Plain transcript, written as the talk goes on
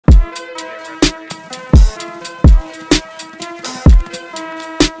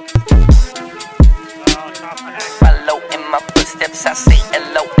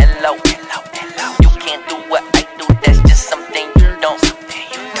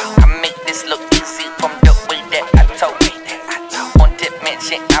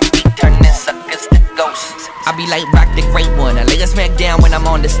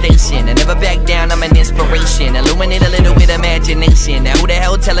station. Illuminate a little with imagination. Now who the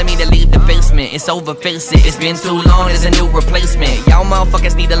hell telling me to leave the basement? It's over, face it. It's been too long, there's a new replacement. Y'all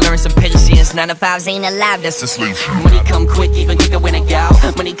motherfuckers need to learn some patience. 9 to 5s ain't alive, that's a slave shit. Money come quick, even quicker when it go.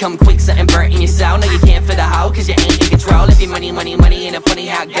 Money come quick, something burnt in your soul. No, you can't feel the hoe, cause you ain't in control. If you money, ain't a funny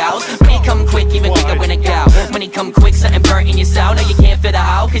how it goes. Money come quick, even quicker when it go. Money come quick, something burnt in your soul. No, you can't feel the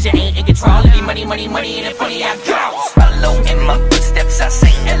hoe, cause you ain't in control. If you money, ain't a funny how it goes. Follow in my footsteps, I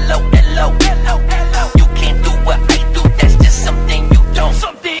say hello, hello, hello, hello. You can't do what I do, that's just something you don't.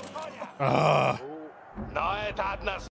 Something.